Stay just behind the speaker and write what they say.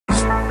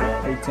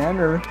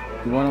Tanner,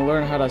 you want to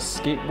learn how to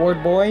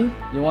skateboard, boy?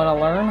 You want to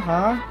learn,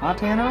 huh? Huh,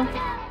 Tanner?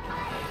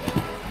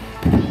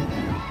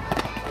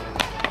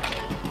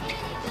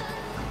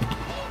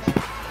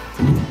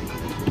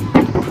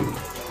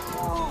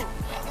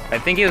 I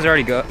think he was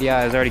already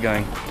yeah, he was already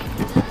going.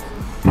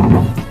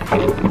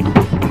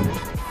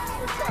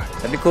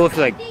 That'd be cool if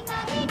like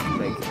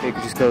it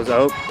just goes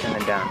up and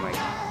then down, like,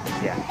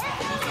 yeah.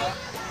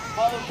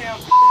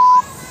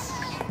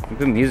 We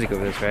put music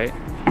over this, right?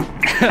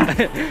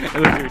 It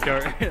looks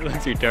retarded. It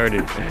looks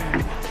retarded.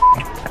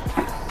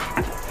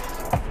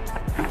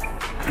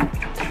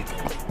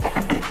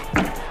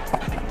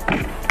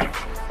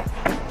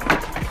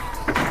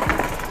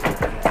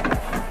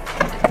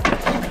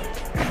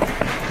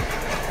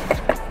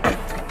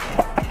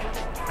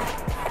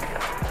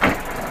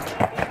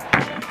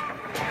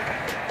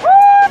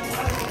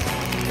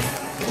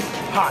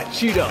 Hot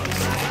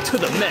Cheetos to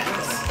the max.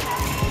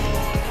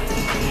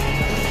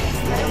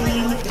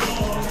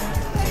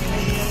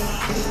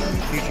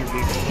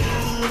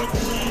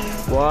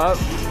 What?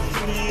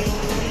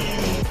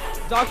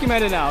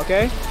 Document it now,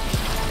 okay?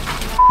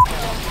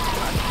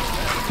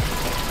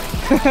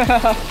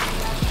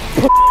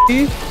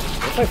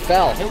 If I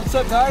fell. Hey, what's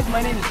up, guys?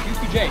 My name is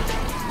Goofy J.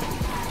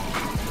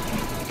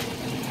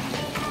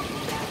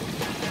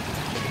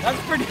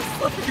 That's pretty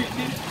slippery,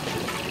 dude.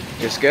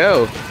 Just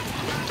go.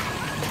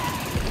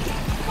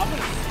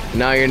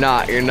 No, you're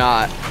not. You're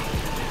not.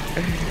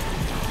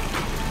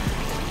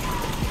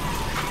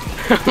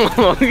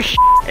 Oh,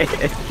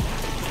 shit.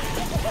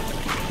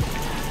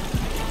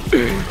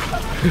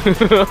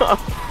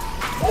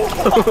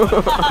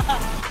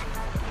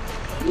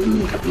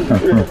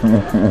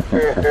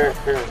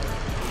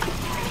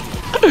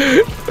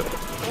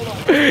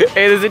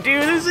 Hey, there's a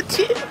dude, there's a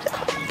dude.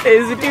 Hey,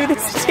 there's a dude,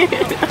 there's a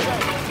dude.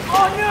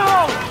 Oh no!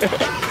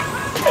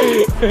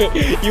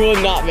 You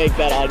will not make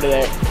that onto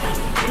there.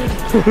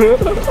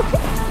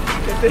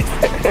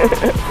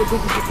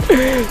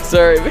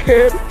 Sorry,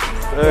 man.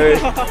 Sorry.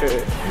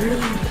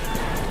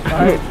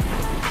 Alright.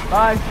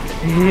 Bye.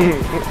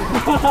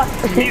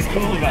 He's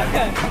cool about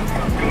it.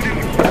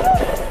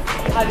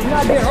 I did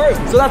not get hurt,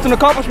 so that's an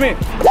accomplishment.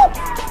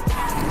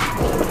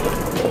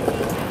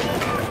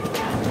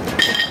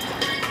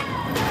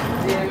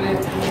 Damn it.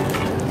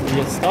 You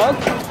get stuck?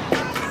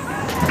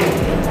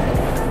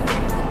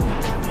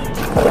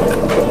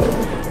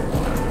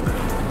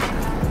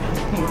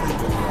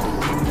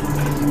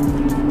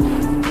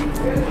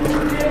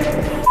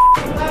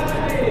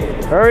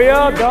 Hurry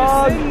up,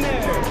 dog!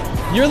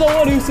 You're the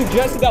one who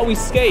suggested that we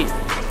skate.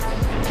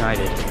 No, I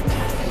did.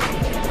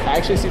 I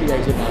actually see the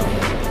exit now.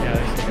 Yeah,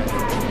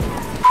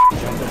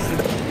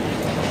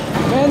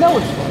 Man, that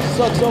would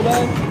suck so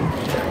bad.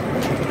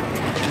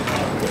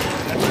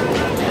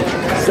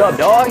 What's up,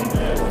 dog?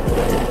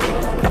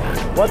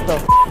 What the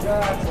f?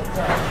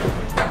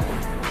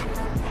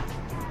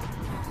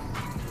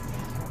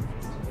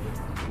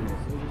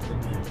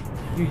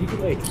 Dude, you could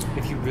like,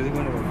 if you really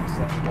want to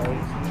set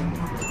balls,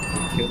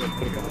 kill it,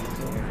 put a gun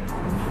somewhere.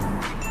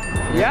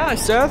 Yeah,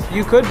 Seth,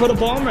 you could put a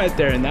bomb right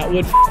there and that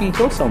would f***ing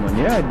kill someone.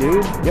 Yeah,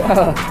 dude.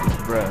 Yeah.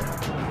 Bruh.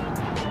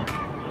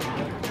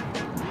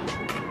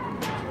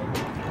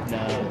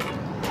 No.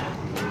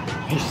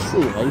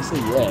 I say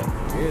yeah.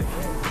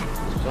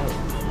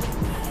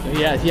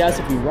 Yeah, he has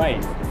to be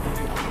right.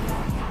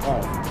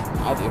 Oh,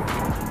 I do.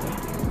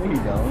 No, you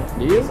don't.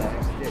 Do you?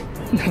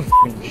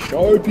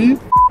 Sharpie.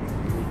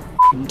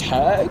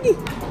 Tag.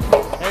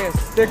 Hey, a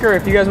sticker.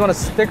 If you guys want a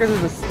sticker,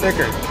 there's a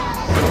sticker.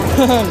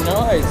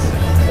 Nice.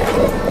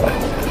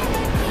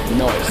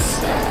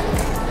 Nice.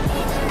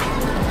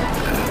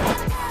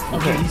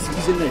 Okay,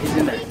 he's in there. He's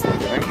in there.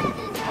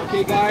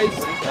 Okay, guys.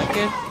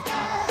 Second.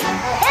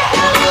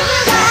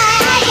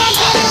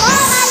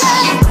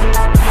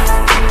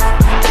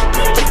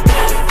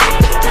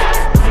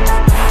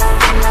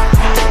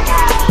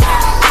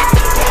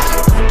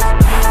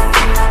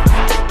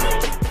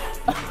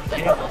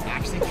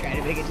 Actually try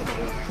to make it to the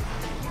door.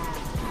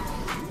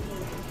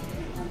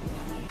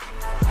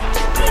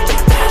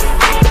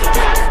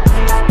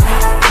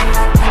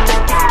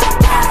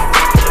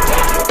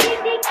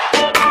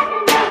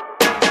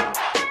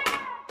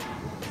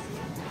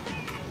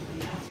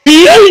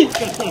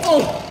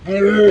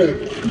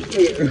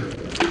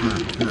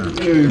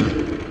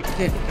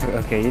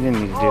 Okay, you didn't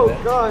need to do that.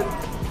 Oh God.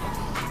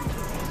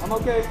 I'm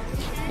okay.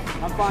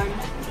 I'm fine.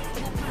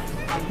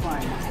 I'm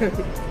fine.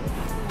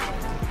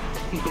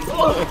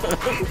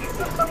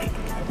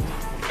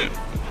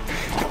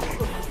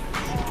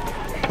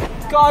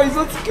 Guys,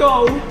 let's go.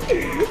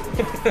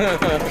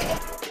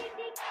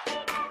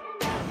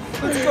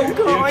 Let's go,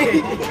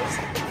 guys.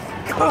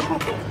 Go.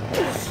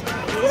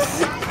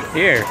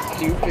 Here.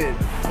 Stupid.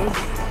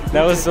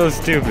 That was so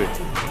stupid.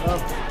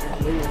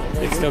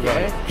 It's still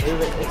going.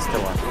 It's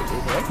still on.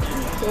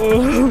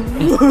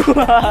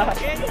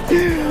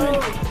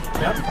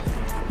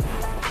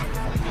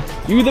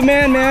 You the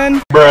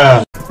man.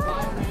 Bruh.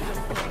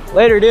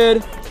 Later,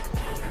 dude.